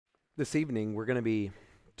This evening, we're going to be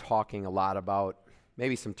talking a lot about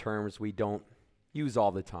maybe some terms we don't use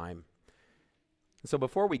all the time. So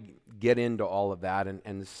before we get into all of that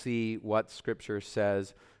and see what Scripture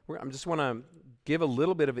says, I just want to give a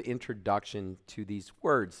little bit of an introduction to these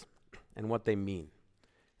words and what they mean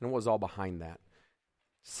and what was all behind that.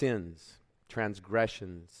 Sins,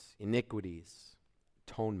 transgressions, iniquities,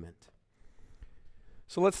 atonement.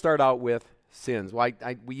 So let's start out with sins. Well,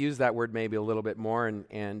 we use that word maybe a little bit more,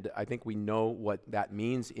 and I think we know what that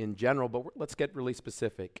means in general, but let's get really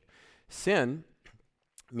specific. Sin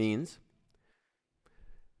means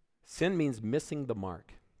missing the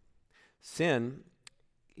mark. Sin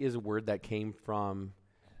is a word that came from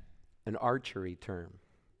an archery term.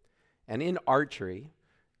 And in archery,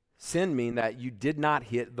 sin means that you did not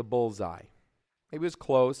hit the bullseye. Maybe it was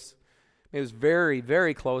close. It was very,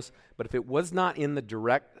 very close, but if it was not in the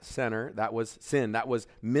direct center, that was sin. That was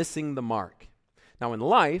missing the mark. Now in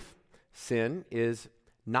life, sin is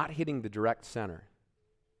not hitting the direct center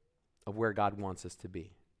of where God wants us to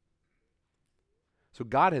be. So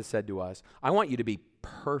God has said to us, I want you to be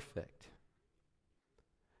perfect.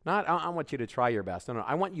 Not, I want you to try your best. No,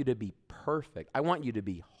 I want you to be perfect. I want you to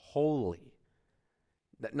be holy.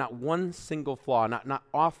 That not one single flaw, not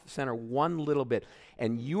off center one little bit.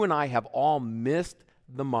 And you and I have all missed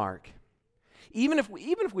the mark. Even if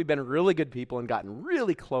we've been really good people and gotten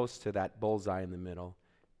really close to that bullseye in the middle,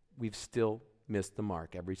 we've still missed the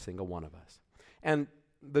mark, every single one of us. And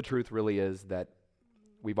the truth really is that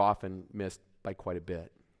we've often missed by quite a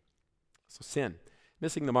bit. So sin,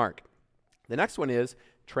 missing the mark. The next one is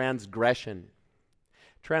transgression.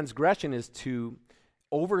 Transgression is to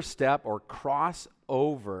overstep or cross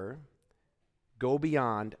over, go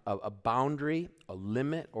beyond a boundary, a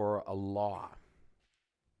limit, or a law.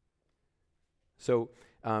 So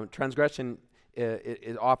transgression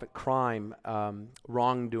is often crime,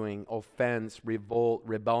 wrongdoing, offense, revolt,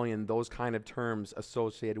 rebellion, those kind of terms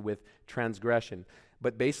associated with transgression.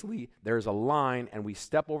 But basically, there's a line, and we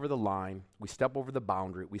step over the line, we step over the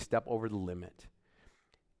boundary, we step over the limit.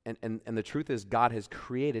 And the truth is, God has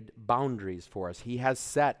created boundaries for us. He has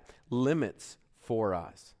set limits for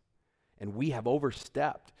us. And we have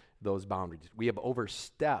overstepped those boundaries. We have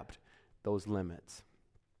overstepped those limits.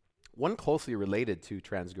 One closely related to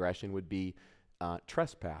transgression would be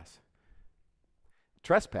trespass.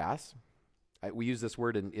 Trespass, we use this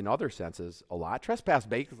word in other senses a lot. Trespass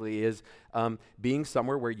basically is being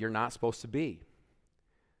somewhere where you're not supposed to be.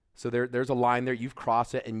 So there's a line there, you've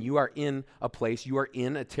crossed it, and you are in a place, you are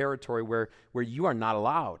in a territory where you are not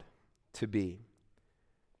allowed to be.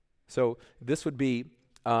 So this would be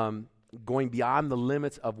going beyond the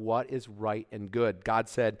limits of what is right and good. God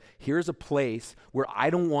said, here's a place where I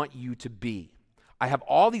don't want you to be. I have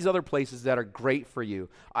all these other places that are great for you.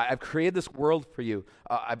 I've created this world for you.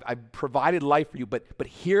 I've provided life for you, but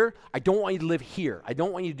here, I don't want you to live here. I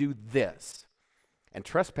don't want you to do this. And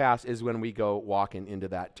trespass is when we go walking into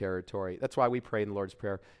that territory. That's why we pray in the Lord's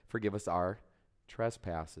Prayer, forgive us our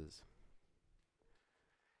trespasses.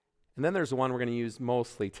 And then there's the one we're going to use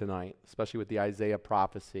mostly tonight, especially with the Isaiah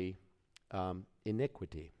prophecy,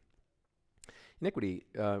 iniquity. Iniquity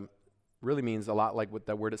really means a lot like what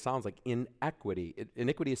that word it sounds like, inequity.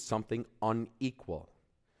 Iniquity is something unequal.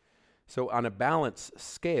 So on a balanced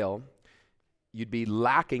scale, you'd be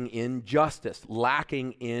lacking in justice,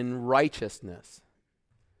 lacking in righteousness,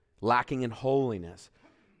 lacking in holiness.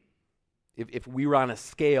 If we were on a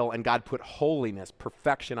scale and God put holiness,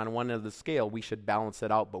 perfection on one end of the scale, we should balance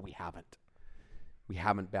it out, but we haven't. We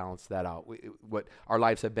haven't balanced that out. What our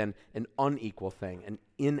lives have been an unequal thing, an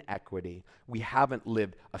inequity. We haven't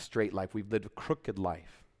lived a straight life. We've lived a crooked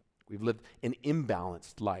life. We've lived an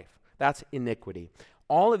imbalanced life. That's iniquity.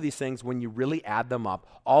 All of these things, when you really add them up,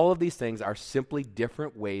 all of these things are simply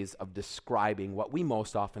different ways of describing what we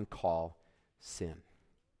most often call sin.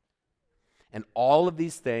 And all of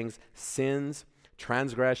these things, sins,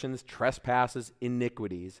 transgressions, trespasses,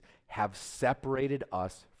 iniquities, have separated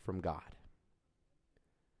us from God.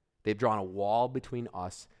 They've drawn a wall between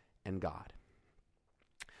us and God.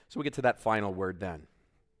 So we get to that final word then.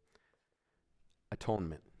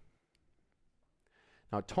 Atonement.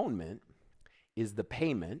 Now, atonement is the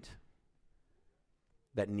payment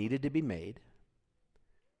that needed to be made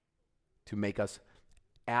to make us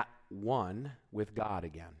at one with God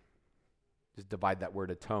again. Just divide that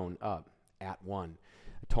word atone up, at one.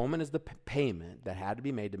 Atonement is the payment that had to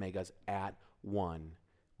be made to make us at one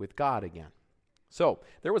with God again. So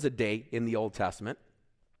there was a day in the Old Testament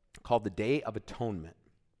called the Day of Atonement.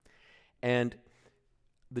 And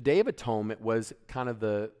the Day of Atonement was kind of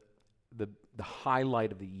the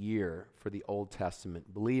highlight of the year for the Old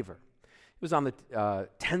Testament believer. It was on the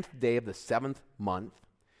 10th day of the 7th month,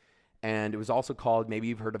 and it was also called, maybe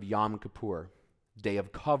you've heard of Yom Kippur, Day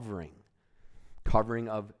of Covering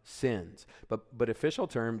of sins. But official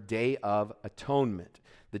term, Day of Atonement,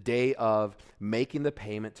 the day of making the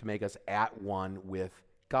payment to make us at one with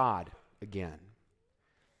God again.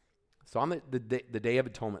 So on the Day of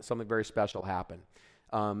Atonement, something very special happened.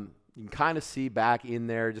 You can kind of see back in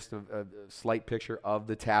there just a slight picture of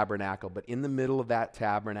the tabernacle, but in the middle of that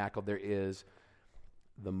tabernacle there is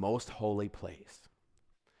the most holy place.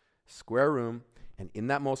 Square room, and in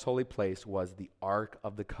that most holy place was the Ark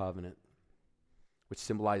of the Covenant, which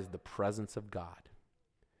symbolized the presence of God.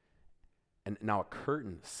 And now a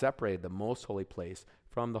curtain separated the most holy place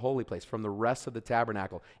from the holy place, from the rest of the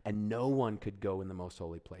tabernacle, and no one could go in the most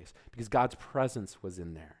holy place because God's presence was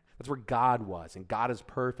in there. That's where God was, and God is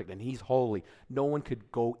perfect, and he's holy. No one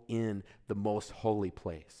could go in the most holy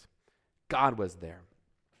place. God was there.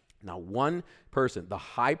 Now, one person, the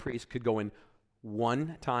high priest, could go in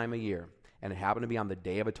one time a year, and it happened to be on the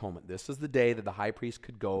Day of Atonement. This is the day that the high priest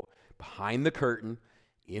could go behind the curtain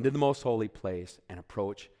into the most holy place and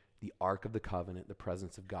approach the Ark of the Covenant, the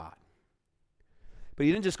presence of God. But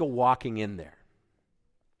he didn't just go walking in there.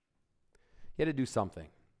 He had to do something.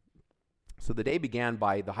 So the day began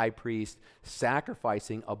by the high priest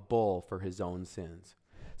sacrificing a bull for his own sins.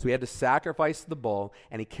 So he had to sacrifice the bull,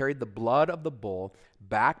 and he carried the blood of the bull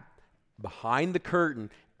back behind the curtain,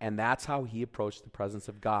 and that's how he approached the presence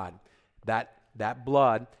of God. That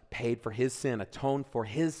blood paid for his sin, atoned for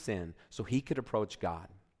his sin, so he could approach God.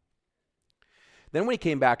 Then when he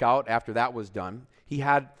came back out after that was done,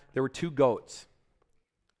 there were two goats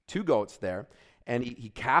there. And he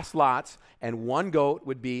cast lots, and one goat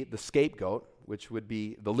would be the scapegoat, which would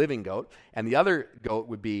be the living goat, and the other goat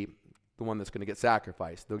would be the one that's going to get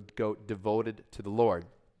sacrificed, the goat devoted to the Lord.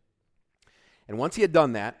 And once he had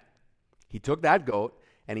done that, he took that goat,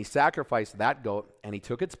 and he sacrificed that goat, and he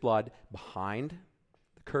took its blood behind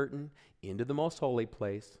the curtain into the most holy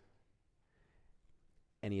place,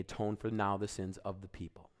 and he atoned for now the sins of the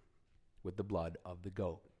people with the blood of the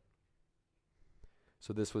goat.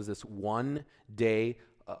 So this was this one day,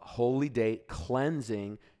 holy day,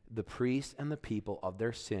 cleansing the priests and the people of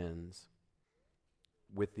their sins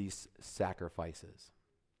with these sacrifices,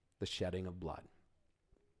 the shedding of blood.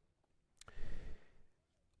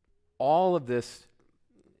 All of this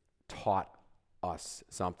taught us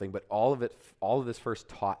something, but all of this first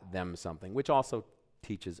taught them something, which also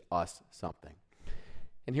teaches us something.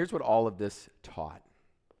 And here's what all of this taught.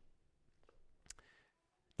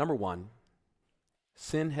 Number one,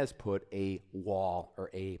 sin has put a wall or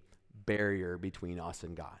a barrier between us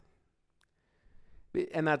and God.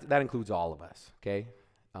 And that includes all of us, okay?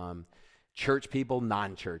 Church people,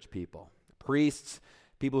 non-church people, priests,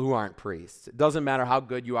 people who aren't priests. It doesn't matter how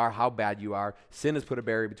good you are, how bad you are. Sin has put a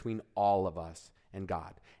barrier between all of us and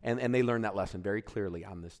God. And they learned that lesson very clearly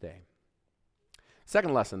on this day.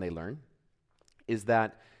 Second lesson they learned is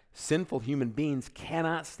that sinful human beings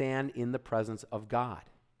cannot stand in the presence of God.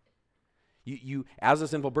 You, as a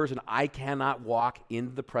sinful person, I cannot walk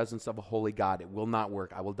into the presence of a holy God. It will not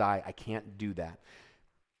work. I will die. I can't do that.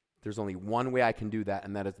 There's only one way I can do that,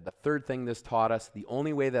 and that is the third thing this taught us. The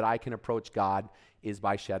only way that I can approach God is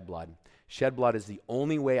by shed blood. Shed blood is the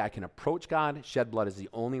only way I can approach God. Shed blood is the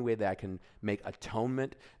only way that I can make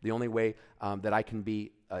atonement, the only way that I can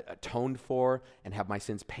be atoned for and have my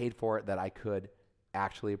sins paid for, that I could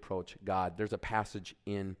actually approach God. There's a passage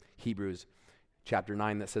in Hebrews chapter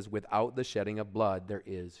 9 that says, without the shedding of blood, there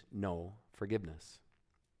is no forgiveness.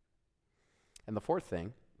 And the fourth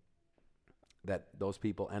thing that those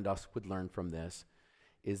people and us would learn from this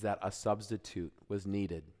is that a substitute was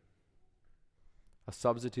needed. A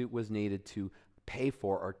substitute was needed to pay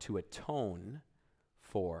for or to atone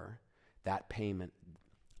for that payment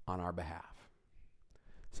on our behalf.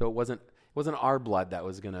 So it wasn't our blood that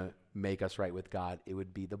was going to make us right with God. It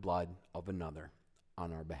would be the blood of another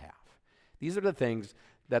on our behalf. These are the things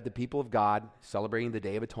that the people of God celebrating the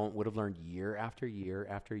Day of Atonement would have learned year after year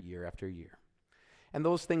after year after year. And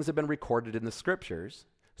those things have been recorded in the scriptures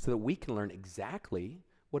so that we can learn exactly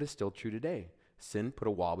what is still true today. Sin put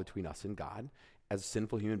a wall between us and God. As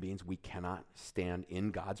sinful human beings, we cannot stand in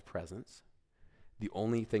God's presence. The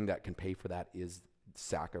only thing that can pay for that is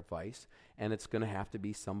sacrifice, and it's going to have to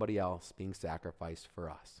be somebody else being sacrificed for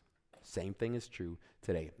us. Same thing is true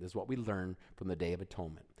today. This is what we learn from the Day of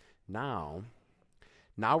Atonement. Now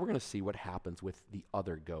we're going to see what happens with the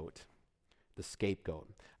other goat, the scapegoat.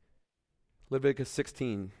 Leviticus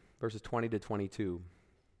 16, verses 20 to 22.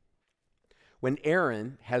 When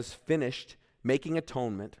Aaron has finished making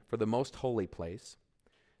atonement for the most holy place,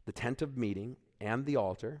 the tent of meeting, and the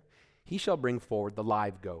altar, he shall bring forward the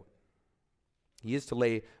live goat. He is to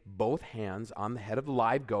lay both hands on the head of the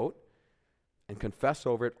live goat and confess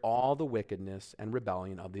over it all the wickedness and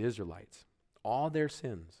rebellion of the Israelites, all their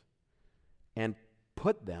sins, and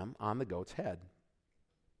put them on the goat's head.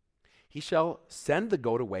 He shall send the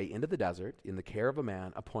goat away into the desert in the care of a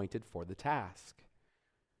man appointed for the task.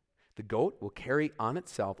 The goat will carry on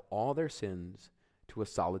itself all their sins to a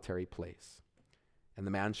solitary place, and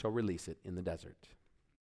the man shall release it in the desert.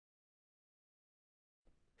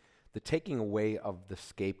 The taking away of the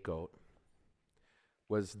scapegoat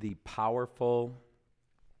was the powerful,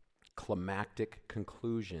 climactic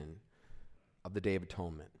conclusion of the Day of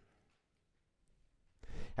Atonement.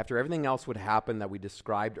 After everything else would happen that we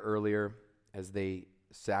described earlier, as they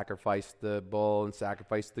sacrificed the bull and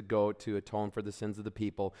sacrificed the goat to atone for the sins of the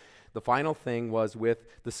people, the final thing was with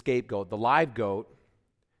the scapegoat, the live goat,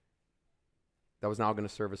 that was now going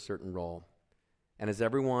to serve a certain role. And as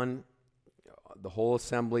everyone, the whole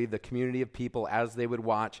assembly, the community of people, as they would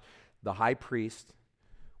watch, the high priest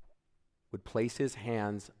would place his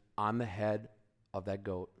hands on the head of that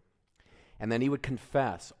goat. And then he would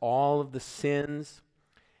confess all of the sins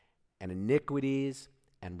and iniquities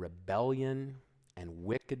and rebellion and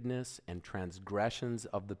wickedness and transgressions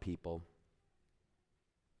of the people.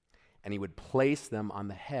 And he would place them on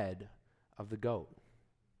the head of the goat.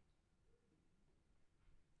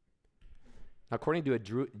 Now, according to a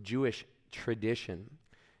Jewish tradition,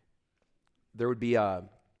 there would be a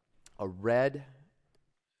red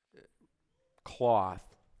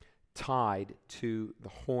cloth tied to the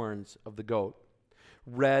horns of the goat.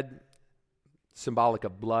 Red, symbolic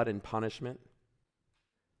of blood and punishment.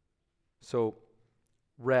 So,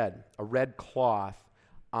 red, a red cloth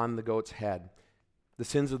on the goat's head. The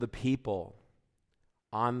sins of the people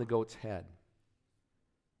on the goat's head.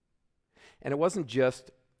 And it wasn't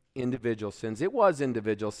just individual sins. It was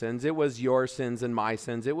individual sins. It was your sins and my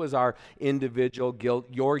sins. It was our individual guilt,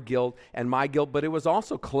 your guilt and my guilt, but it was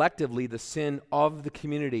also collectively the sin of the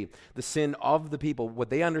community, the sin of the people. What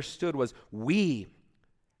they understood was we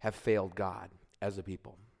have failed God as a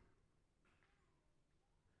people.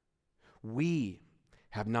 We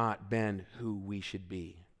have not been who we should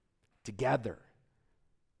be. Together,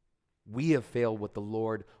 we have failed what the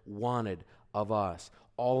Lord wanted of us.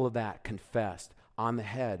 All of that confessed on the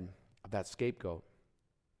head of that scapegoat.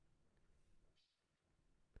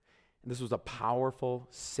 And this was a powerful,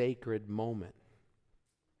 sacred moment.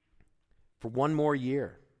 For one more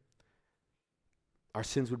year, our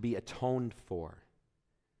sins would be atoned for,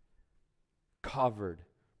 covered,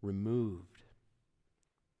 removed.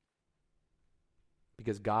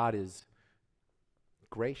 Because God is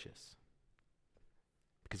gracious.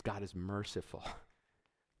 Because God is merciful.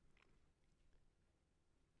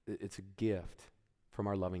 It's a gift from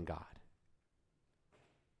our loving God.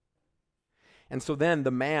 And so then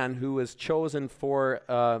the man who was chosen for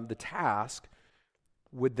the task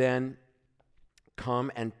would then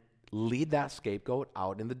come and lead that scapegoat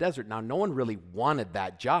out in the desert. Now, no one really wanted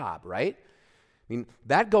that job, right? I mean,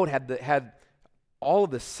 that goat had all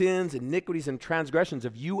of the sins, iniquities, and transgressions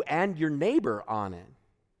of you and your neighbor on it.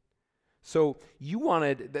 So you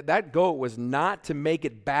wanted, that goat was not to make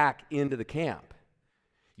it back into the camp.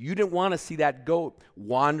 You didn't want to see that goat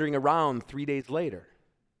wandering around 3 days later.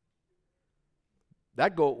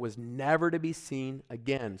 That goat was never to be seen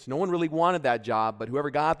again. So no one really wanted that job, but whoever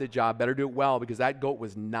got the job better do it well, because that goat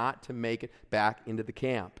was not to make it back into the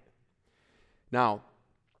camp. Now,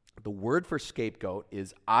 the word for scapegoat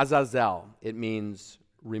is azazel. It means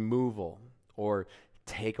removal or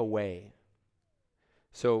take away.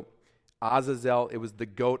 So Azazel, it was the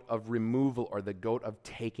goat of removal or the goat of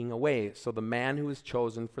taking away. So the man who was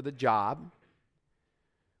chosen for the job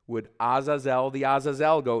would Azazel, the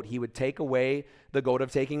Azazel goat, he would take away the goat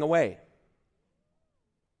of taking away.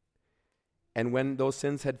 And when those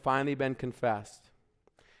sins had finally been confessed,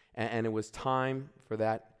 and it was time for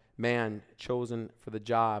that man chosen for the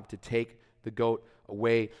job to take the goat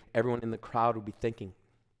away, everyone in the crowd would be thinking,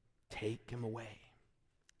 take him away.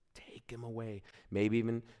 Take him away. Maybe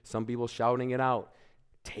even some people shouting it out.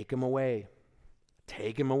 Take him away.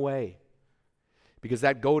 Take him away. Because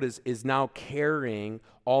that goat is now carrying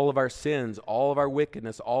all of our sins, all of our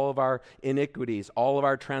wickedness, all of our iniquities, all of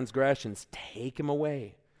our transgressions. Take him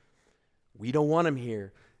away. We don't want him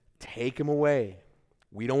here. Take him away.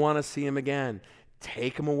 We don't want to see him again.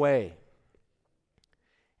 Take him away.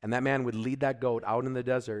 And that man would lead that goat out in the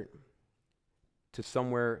desert to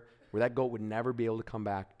somewhere where that goat would never be able to come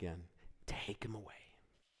back again. Take him away.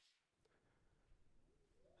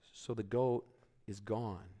 So the goat is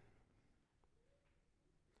gone.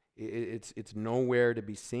 It's nowhere to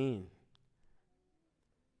be seen.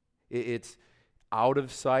 It's out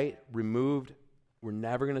of sight, removed. We're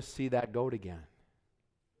never going to see that goat again.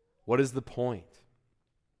 What is the point?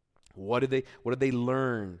 What did they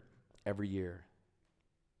learn every year?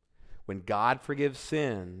 When God forgives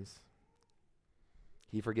sins,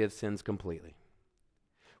 he forgives sins completely.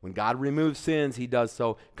 When God removes sins, he does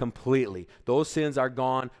so completely. Those sins are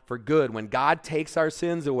gone for good. When God takes our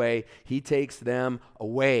sins away, he takes them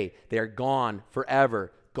away. They are gone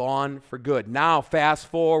forever, gone for good. Now, fast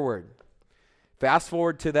forward. Fast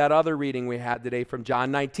forward to that other reading we had today from John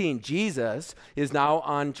 19. Jesus is now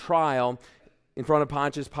on trial in front of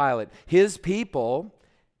Pontius Pilate. His people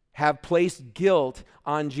have placed guilt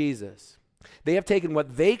on Jesus. They have taken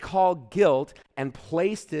what they call guilt and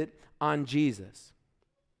placed it on Jesus.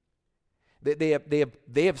 They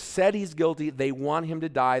have said he's guilty. They want him to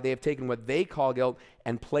die. They have taken what they call guilt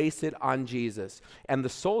and placed it on Jesus. And the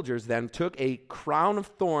soldiers then took a crown of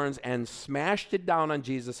thorns and smashed it down on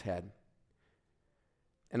Jesus' head.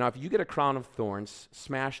 And now if you get a crown of thorns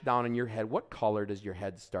smashed down on your head, what color does your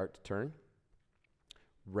head start to turn?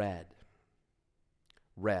 Red.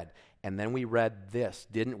 Red. And then we read this,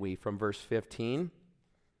 didn't we, from verse 15?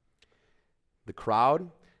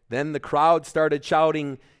 Then the crowd started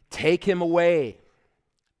shouting, "Take him away!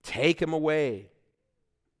 Take him away!"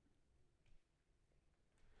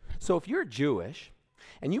 So if you're Jewish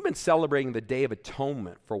and you've been celebrating the Day of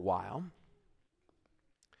Atonement for a while,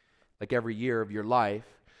 like every year of your life,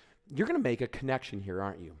 you're going to make a connection here,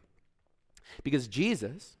 aren't you? Because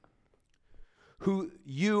Jesus, who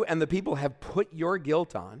you and the people have put your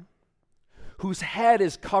guilt on, whose head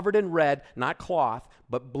is covered in red, not cloth,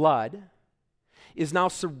 but blood, is now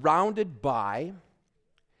surrounded by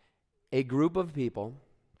a group of people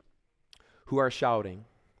who are shouting,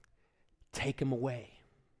 "Take him away.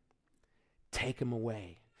 Take him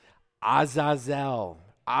away. Azazel,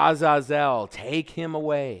 Azazel, take him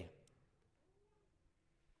away."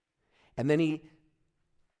 And then he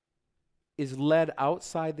is led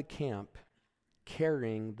outside the camp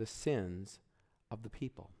carrying the sins of the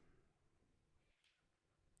people.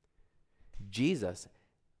 Jesus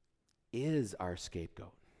is our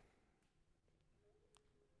scapegoat.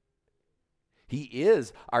 He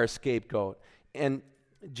is our scapegoat. And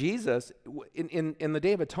Jesus, in the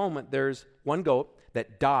Day of Atonement, there's one goat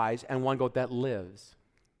that dies and one goat that lives.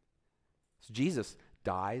 So Jesus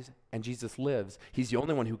dies and Jesus lives. He's the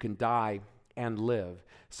only one who can die and live.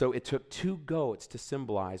 So it took two goats to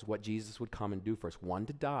symbolize what Jesus would come and do for us. One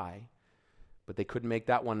to die, but they couldn't make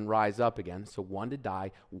that one rise up again. So one to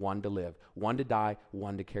die, one to live. One to die,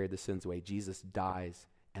 one to carry the sins away. Jesus dies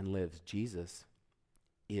and lives. Jesus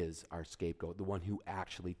is our scapegoat, the one who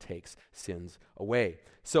actually takes sins away.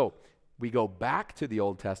 So we go back to the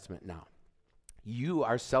Old Testament now. You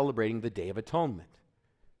are celebrating the Day of Atonement,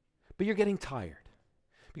 but you're getting tired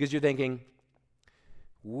because you're thinking,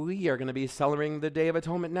 we are going to be celebrating the Day of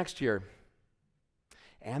Atonement next year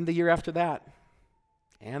and the year after that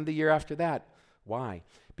and the year after that. Why?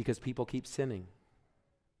 Because people keep sinning.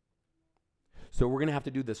 So we're going to have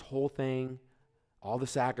to do this whole thing, all the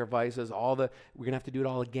sacrifices, we're going to have to do it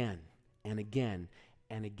all again and again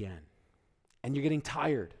and again. And you're getting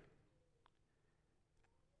tired.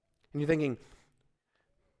 And you're thinking,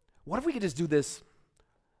 what if we could just do this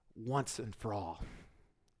once and for all?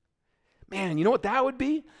 Man, you know what that would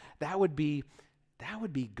be? That would be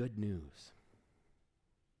good news.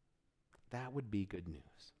 That would be good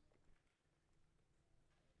news.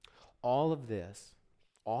 All of this,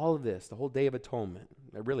 the whole Day of Atonement,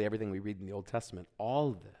 really everything we read in the Old Testament, all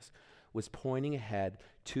of this was pointing ahead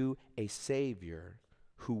to a Savior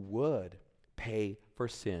who would pay for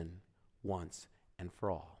sin once and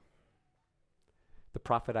for all. The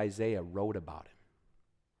prophet Isaiah wrote about him.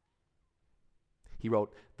 He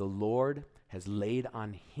wrote, "The Lord has laid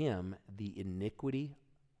on him the iniquity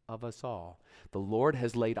of us all." The Lord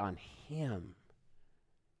has laid on him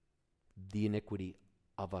the iniquity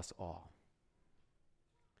of us all.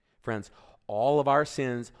 Friends, all of our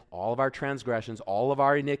sins, all of our transgressions, all of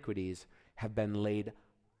our iniquities have been laid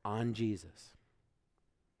on Jesus.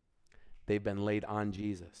 They've been laid on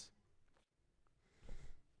Jesus.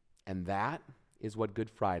 And that is what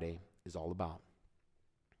Good Friday is all about.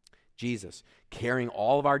 Jesus carrying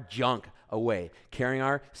all of our junk away, carrying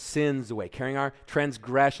our sins away, carrying our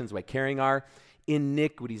transgressions away, carrying our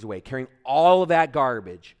iniquities away, carrying all of that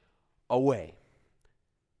garbage away.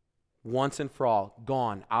 Once and for all,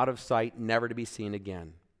 gone, out of sight, never to be seen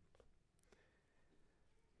again.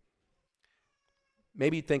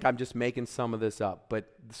 Maybe you think I'm just making some of this up,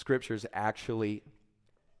 but the scriptures actually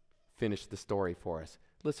finish the story for us.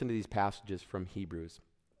 Listen to these passages from Hebrews.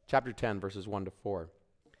 Chapter 10, verses 1 to 4.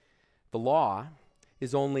 The law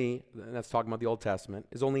is only, and that's talking about the Old Testament,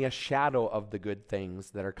 is only a shadow of the good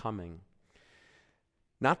things that are coming,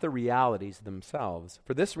 not the realities themselves.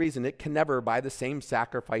 For this reason, it can never, by the same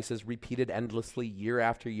sacrifices repeated endlessly year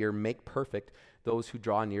after year, make perfect those who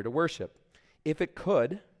draw near to worship. If it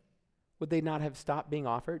could, would they not have stopped being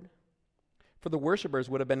offered? For the worshipers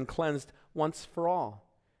would have been cleansed once for all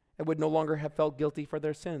and would no longer have felt guilty for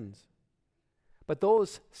their sins. But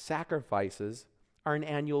those sacrifices are an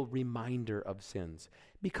annual reminder of sins,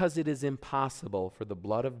 because it is impossible for the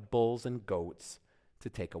blood of bulls and goats to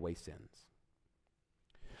take away sins.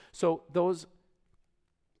 So those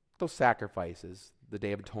sacrifices, the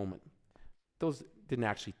Day of Atonement, those didn't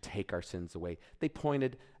actually take our sins away. They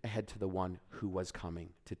pointed ahead to the one who was coming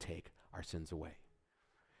to take our sins away.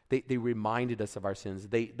 They reminded us of our sins.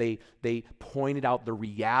 They pointed out the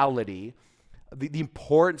reality, the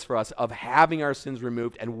importance for us of having our sins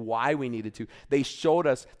removed and why we needed to. They showed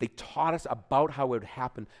us, they taught us about how it would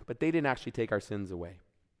happen, but they didn't actually take our sins away.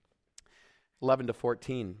 11 to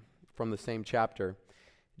 14 from the same chapter.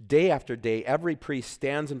 Day after day, every priest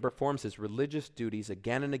stands and performs his religious duties.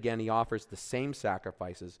 Again and again, he offers the same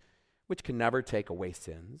sacrifices, which can never take away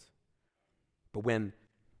sins. But when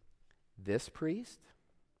this priest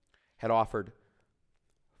had offered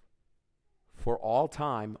for all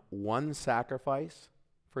time one sacrifice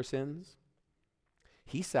for sins,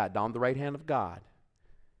 he sat down at the right hand of God.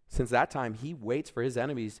 Since that time, he waits for his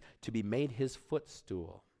enemies to be made his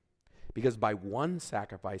footstool, because by one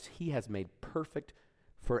sacrifice, he has made perfect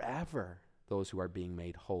forever those who are being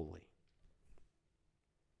made holy.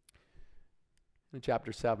 In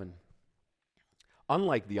chapter 7,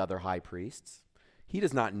 unlike the other high priests, he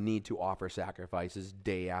does not need to offer sacrifices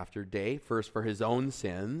day after day, first for his own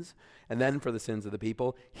sins and then for the sins of the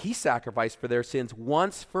people. He sacrificed for their sins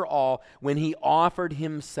once for all when he offered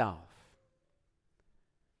himself.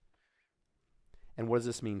 And what does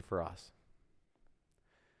this mean for us?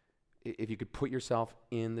 If you could put yourself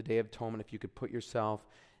in the Day of Atonement, if you could put yourself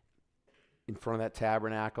in front of that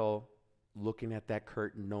tabernacle, looking at that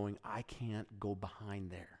curtain, knowing I can't go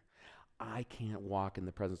behind there. I can't walk in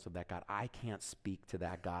the presence of that God. I can't speak to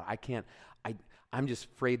that God. I'm just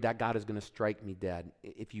afraid that God is going to strike me dead.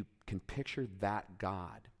 If you can picture that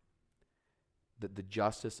God, the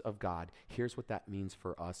justice of God, here's what that means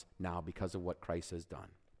for us now because of what Christ has done.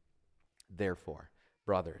 Therefore,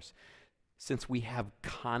 brothers, since we have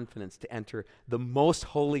confidence to enter the most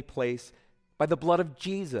holy place by the blood of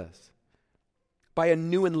Jesus, by a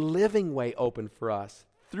new and living way opened for us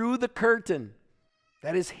through the curtain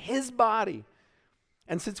that is his body.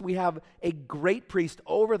 And since we have a great priest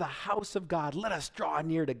over the house of God, let us draw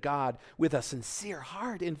near to God with a sincere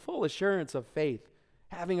heart in full assurance of faith,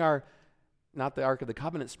 having our, not the Ark of the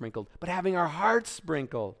Covenant sprinkled, but having our hearts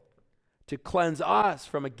sprinkled to cleanse us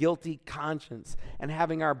from a guilty conscience and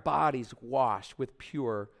having our bodies washed with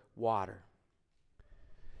pure water.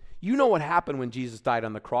 You know what happened when Jesus died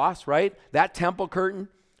on the cross, right? That temple curtain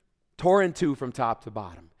tore in two from top to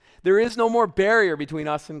bottom. There is no more barrier between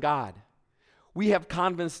us and God. We have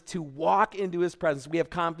confidence to walk into his presence. We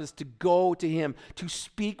have confidence to go to him, to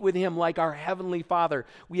speak with him like our heavenly Father.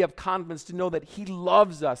 We have confidence to know that he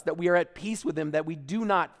loves us, that we are at peace with him, that we do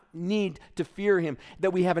not need to fear him,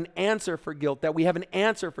 that we have an answer for guilt, that we have an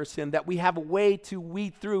answer for sin, that we have a way to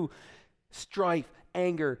weed through strife,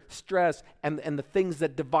 anger, stress, and the things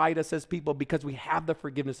that divide us as people because we have the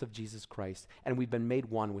forgiveness of Jesus Christ and we've been made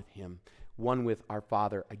one with him. One with our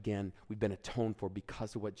Father. Again, we've been atoned for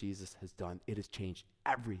because of what Jesus has done. It has changed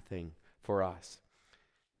everything for us.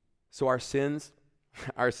 So our sins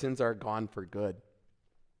are gone for good.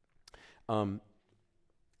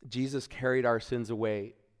 Jesus carried our sins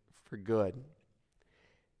away for good.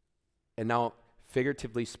 And now,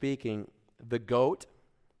 figuratively speaking, the goat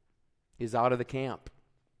is out of the camp.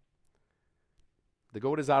 The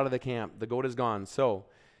goat is out of the camp. The goat is gone. So,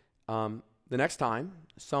 the next time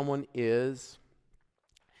someone is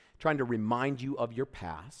trying to remind you of your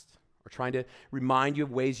past or trying to remind you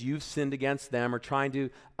of ways you've sinned against them or trying to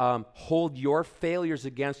hold your failures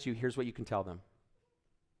against you, here's what you can tell them.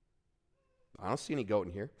 I don't see any goat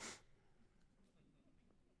in here.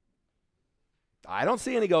 I don't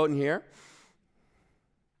see any goat in here.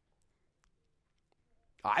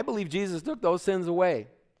 I believe Jesus took those sins away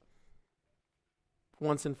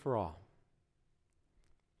once and for all.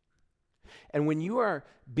 And when you are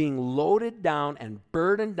being loaded down and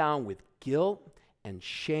burdened down with guilt and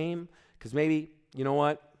shame, because maybe, you know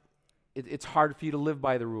what, it's hard for you to live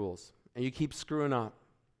by the rules, and you keep screwing up,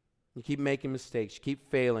 you keep making mistakes, you keep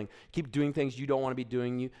failing, you keep doing things you don't want to be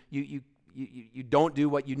doing, you don't do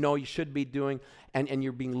what you know you should be doing, and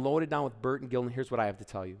you're being loaded down with burden and guilt, and here's what I have to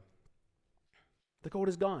tell you. The goat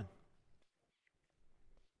is gone.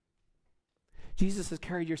 Jesus has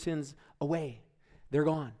carried your sins away. They're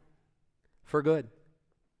gone for good.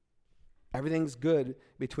 Everything's good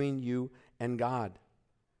between you and God.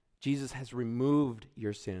 Jesus has removed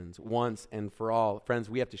your sins once and for all. Friends,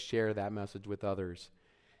 we have to share that message with others.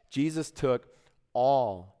 Jesus took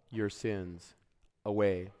all your sins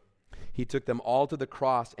away. He took them all to the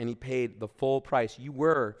cross and he paid the full price. You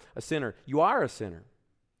were a sinner. You are a sinner.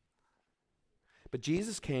 But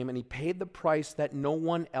Jesus came and he paid the price that no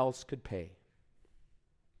one else could pay.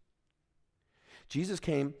 Jesus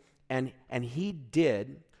came and he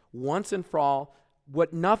did once and for all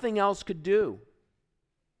what nothing else could do.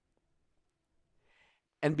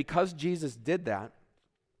 And because Jesus did that,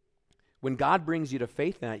 when God brings you to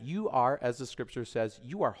faith in that, you are, as the scripture says,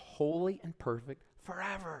 you are holy and perfect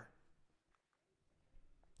forever.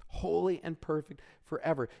 Holy and perfect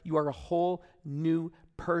forever. You are a whole new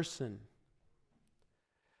person.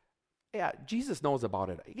 Yeah, Jesus knows about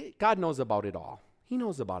it. God knows about it all. He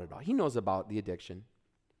knows about it all. He knows about the addiction.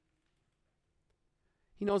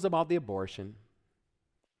 He knows about the abortion.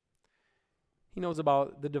 He knows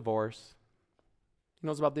about the divorce. He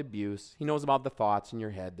knows about the abuse. He knows about the thoughts in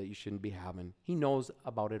your head that you shouldn't be having. He knows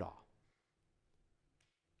about it all.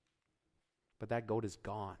 But that goat is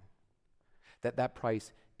gone. That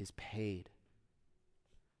price is paid.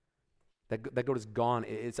 That goat is gone.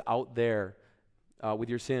 It's out there with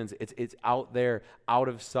your sins. It's out there, out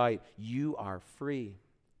of sight. You are free.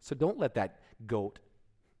 So don't let that goat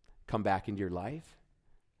come back into your life.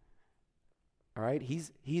 All right?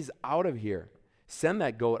 He's out of here. Send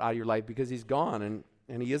that goat out of your life because he's gone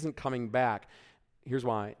and he isn't coming back. Here's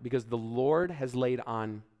why. Because the Lord has laid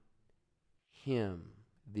on him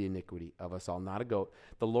the iniquity of us all. Not a goat.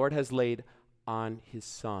 The Lord has laid on his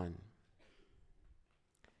Son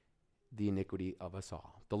the iniquity of us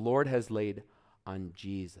all. The Lord has laid on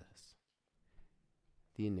Jesus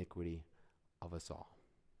the iniquity of us all.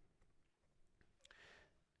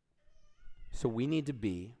 So we need to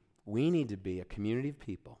be a community of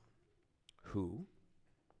people who,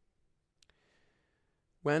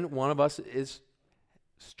 when one of us is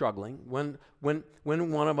struggling, when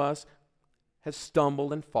one of us has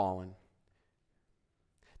stumbled and fallen,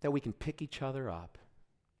 that we can pick each other up.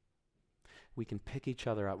 We can pick each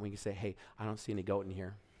other up and we can say, hey, I don't see any goat in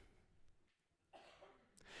here.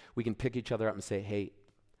 We can pick each other up and say, hey,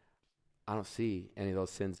 I don't see any of those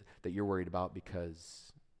sins that you're worried about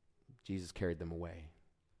because Jesus carried them away.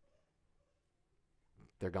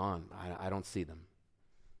 They're gone. I don't see them.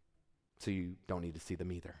 So you don't need to see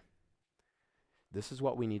them either. This is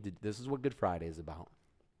what we need to, this is what Good Friday is about.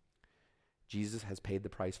 Jesus has paid the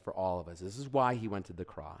price for all of us. This is why he went to the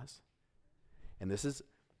cross. And this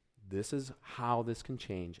is how this can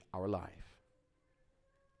change our life.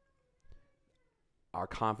 Our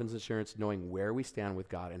confidence assurance, knowing where we stand with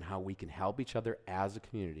God and how we can help each other as a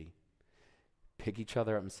community. Pick each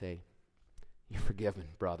other up and say, you're forgiven,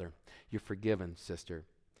 brother. You're forgiven, sister.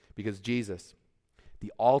 Because Jesus,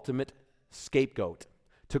 the ultimate scapegoat,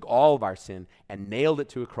 took all of our sin and nailed it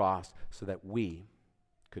to a cross so that we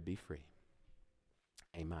could be free.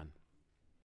 Amen.